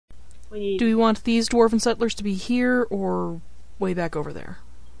Do we want these dwarven settlers to be here or way back over there?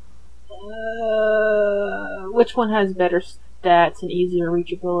 Which one has better stats and easier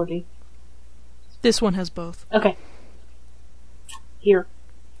reachability? This one has both. Okay. Here.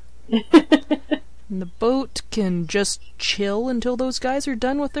 And the boat can just chill until those guys are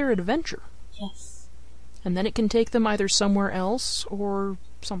done with their adventure. Yes. And then it can take them either somewhere else or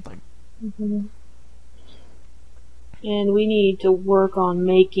something. Mm-hmm. And we need to work on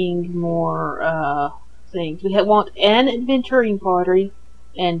making more things. We want an adventuring party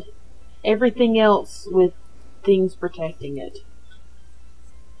and everything else with things protecting it.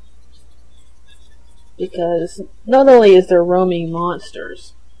 Because not only is there roaming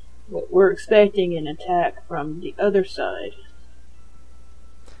monsters, but we're expecting an attack from the other side.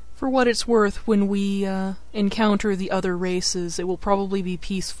 For what it's worth, when we encounter the other races, it will probably be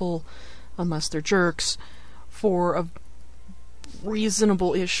peaceful, unless they're jerks, for a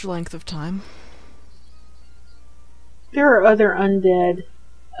reasonable-ish length of time. There are other undead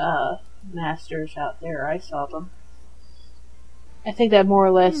masters out there. I saw them. I think that more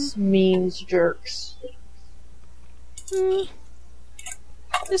or less means jerks.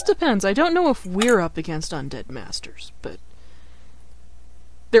 This depends. I don't know if we're up against undead masters, but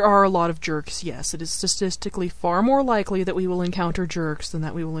there are a lot of jerks, yes. It is statistically far more likely that we will encounter jerks than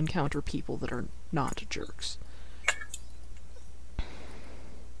that we will encounter people that are not jerks.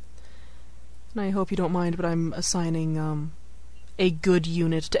 And I hope you don't mind, but I'm assigning a good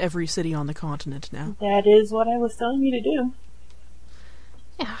unit to every city on the continent now. That is what I was telling you to do.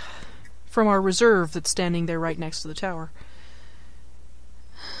 Yeah. From our reserve that's standing there right next to the tower.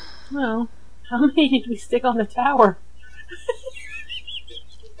 Well, how many did we stick on the tower?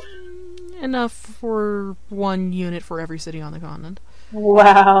 Enough for one unit for every city on the continent.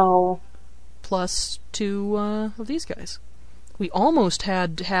 Wow. Plus 2 of these guys. We almost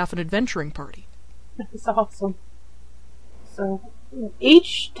had half an adventuring party. That's awesome. So,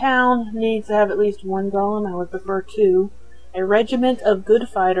 each town needs to have at least one golem. I would prefer 2. A regiment of good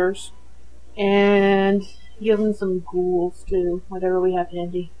fighters. And give them some ghouls, too. Whatever we have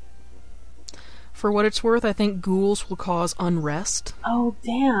handy. For what it's worth, I think ghouls will cause unrest. Oh,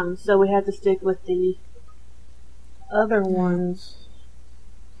 damn. So we have to stick with the other ones.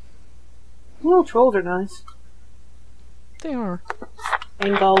 Well, trolls are nice. They are.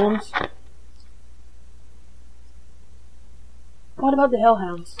 And golems. What about the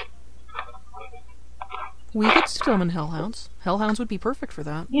hellhounds? We could summon hellhounds. Hellhounds would be perfect for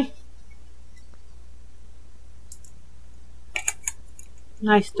that. Yeah.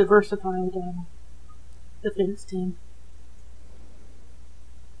 Nice diversified defense team.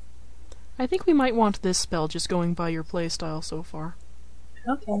 I think we might want this spell, just going by your playstyle so far.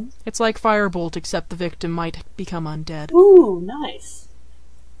 Okay. It's like Firebolt, except the victim might become undead. Ooh, nice.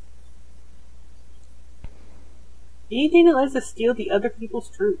 Anything that lets us steal the other people's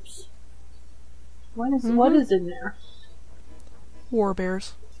troops. What is in there?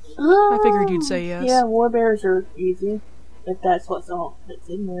 Warbears. Oh, I figured you'd say yes. Yeah, warbears are easy. If that's what's all that's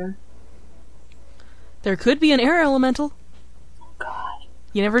in there. There could be an air elemental. Oh, God.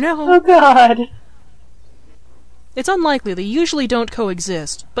 You never know. Oh, God. It's unlikely. They usually don't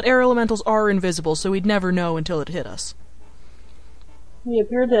coexist, but air elementals are invisible, so we'd never know until it hit us. We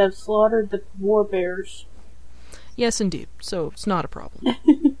appear to have slaughtered the warbears. Yes, indeed. So it's not a problem.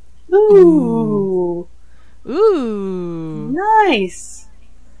 Ooh. Ooh. Nice.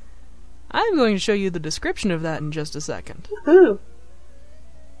 I'm going to show you the description of that in just a second. Ooh.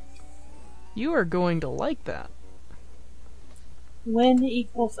 You are going to like that. When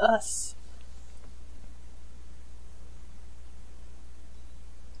equals us.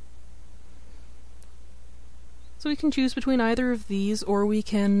 So we can choose between either of these, or we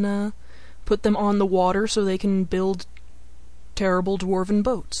can put them on the water so they can build terrible dwarven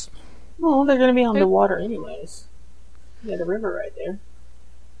boats. Well, they're going to be on the water anyways. You got a river right there.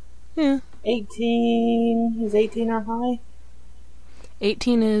 Yeah. 18... Is 18 our high?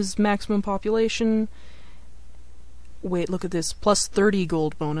 18 is maximum population. Wait, look at this. Plus 30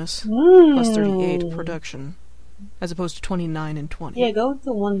 gold bonus. Plus 38 production. As opposed to 29 and 20. Yeah, go with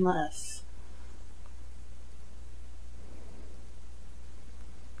the one less.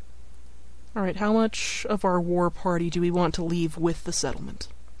 Alright, how much of our war party do we want to leave with the settlement?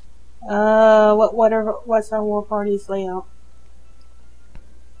 What's our war party's layout?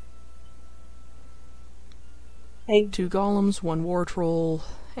 Hey. 2 golems, 1 war troll,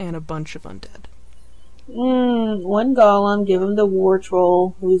 and a bunch of undead. 1 golem, give him the war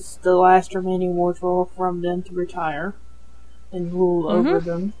troll, who's the last remaining war troll from them to retire and rule over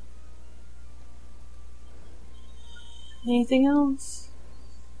them. Anything else?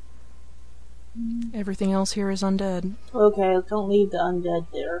 Everything else here is undead. Okay, don't leave the undead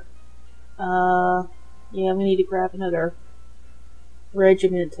there. Yeah, we need to grab another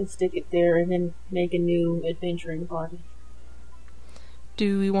regiment and stick it there and then make a new adventuring party.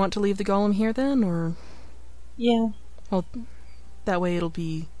 Do we want to leave the golem here then, or... Yeah. Well, that way it'll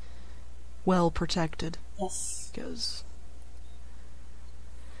be well protected. Yes. Because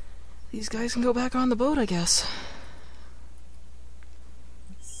these guys can go back on the boat, I guess.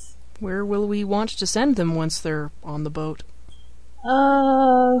 Yes. Where will we want to send them once they're on the boat?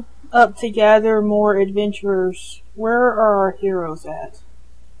 Up to gather more adventurers. Where are our heroes at?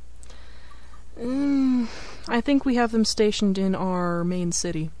 I think we have them stationed in our main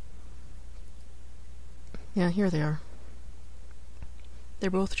city. Yeah, here they are. They're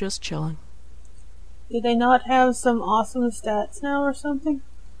both just chilling. Do they not have some awesome stats now or something?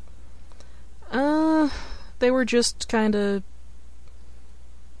 They were just kinda...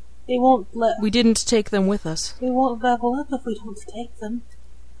 They won't let... We didn't take them with us. They won't level up if we don't take them.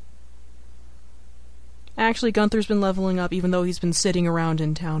 Actually, Gunther's been leveling up even though he's been sitting around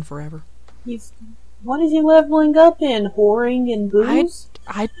in town forever. What is he leveling up in? Whoring and booze?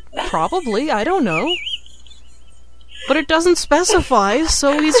 I probably, I don't know. But it doesn't specify,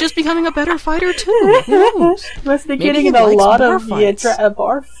 so he's just becoming a better fighter too. Who knows? Must be Maybe getting he in a likes lot bar of fights.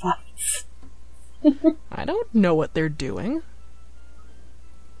 bar fights. I don't know what they're doing.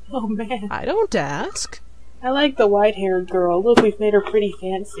 Oh man. I don't ask. I like the white-haired girl. Look, we've made her pretty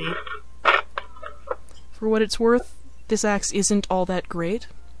fancy. For what it's worth, this axe isn't all that great.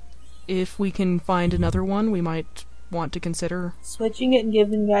 If we can find another one, we might want to consider... Switching it and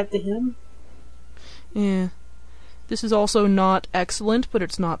giving that to him? Yeah. This is also not excellent, but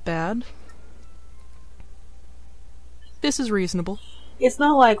it's not bad. This is reasonable. It's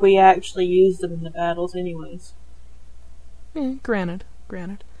not like we actually use them in the battles anyways. Granted.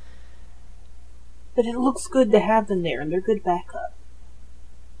 But it looks good to have them there, and they're good backup.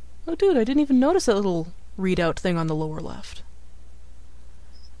 Oh dude, I didn't even notice that little readout thing on the lower left.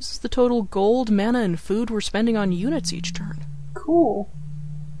 This is the total gold, mana, and food we're spending on units each turn. Cool.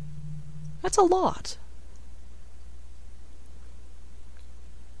 That's a lot.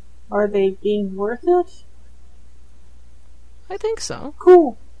 Are they being worth it? I think so.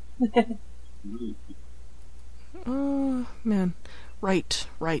 Cool. Man.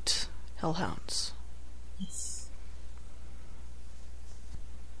 Right. Hellhounds. Yes.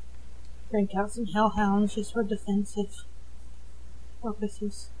 Crank out some hellhounds just for defensive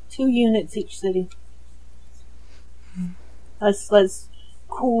purposes. 2 units each city. Let's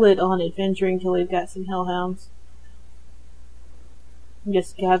cool it on adventuring till we've got some hellhounds. And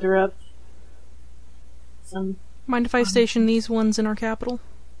just gather up some... Mind if I station these ones in our capital?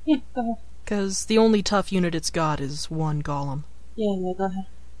 Yeah, go ahead. Because the only tough unit it's got is 1 golem. Yeah, go ahead.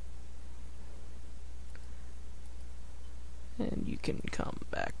 And you can come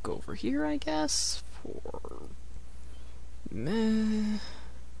back over here, I guess, for... Meh.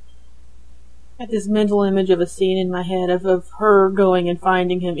 I had this mental image of a scene in my head of her going and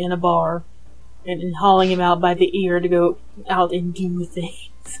finding him in a bar and hauling him out by the ear to go out and do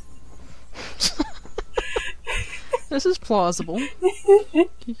things. This is plausible.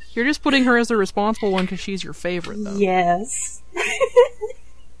 You're just putting her as the responsible one because she's your favorite, though. Yes.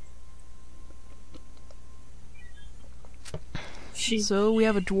 So we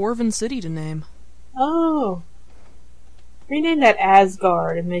have a dwarven city to name. Oh. Rename that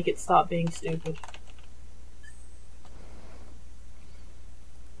Asgard and make it stop being stupid.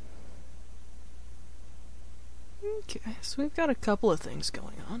 Okay, so we've got a couple of things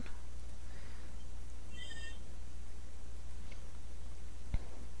going on.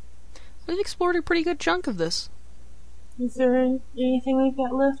 We've explored a pretty good chunk of this. Is there anything we've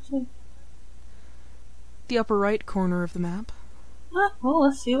got left to... The upper right corner of the map. Ah, well,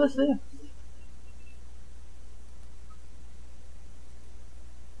 let's see what's there.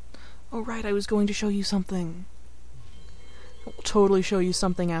 Oh right, I was going to show you something. I'll totally show you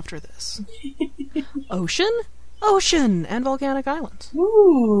something after this. Ocean? Ocean! And volcanic islands.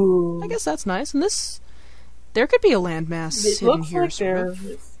 Ooh. I guess that's nice. And this... There could be a landmass It hidden looks here, like sort there's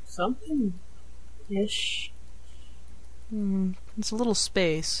of. something-ish. It's a little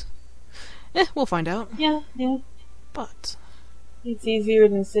space. We'll find out. Yeah. But... It's easier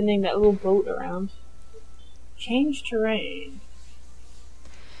than sending that little boat around. Change terrain.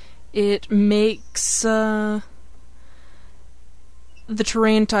 It makes, the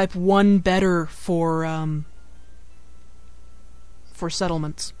terrain type 1 better for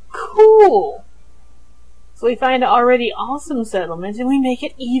settlements. Cool! So we find already awesome settlements and we make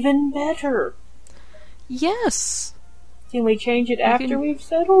it even better. Yes! Can we change it after we've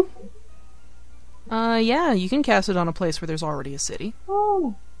settled? Yeah, you can cast it on a place where there's already a city.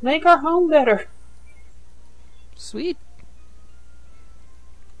 Oh, make our home better. Sweet.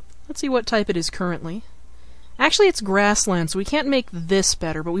 Let's see what type it is currently. Actually, it's grassland, so we can't make this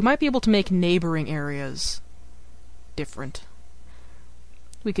better, but we might be able to make neighboring areas different.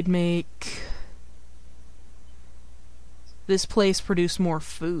 We could make this place produce more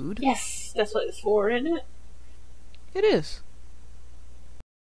food. Yes, that's what it's for, isn't it? It is.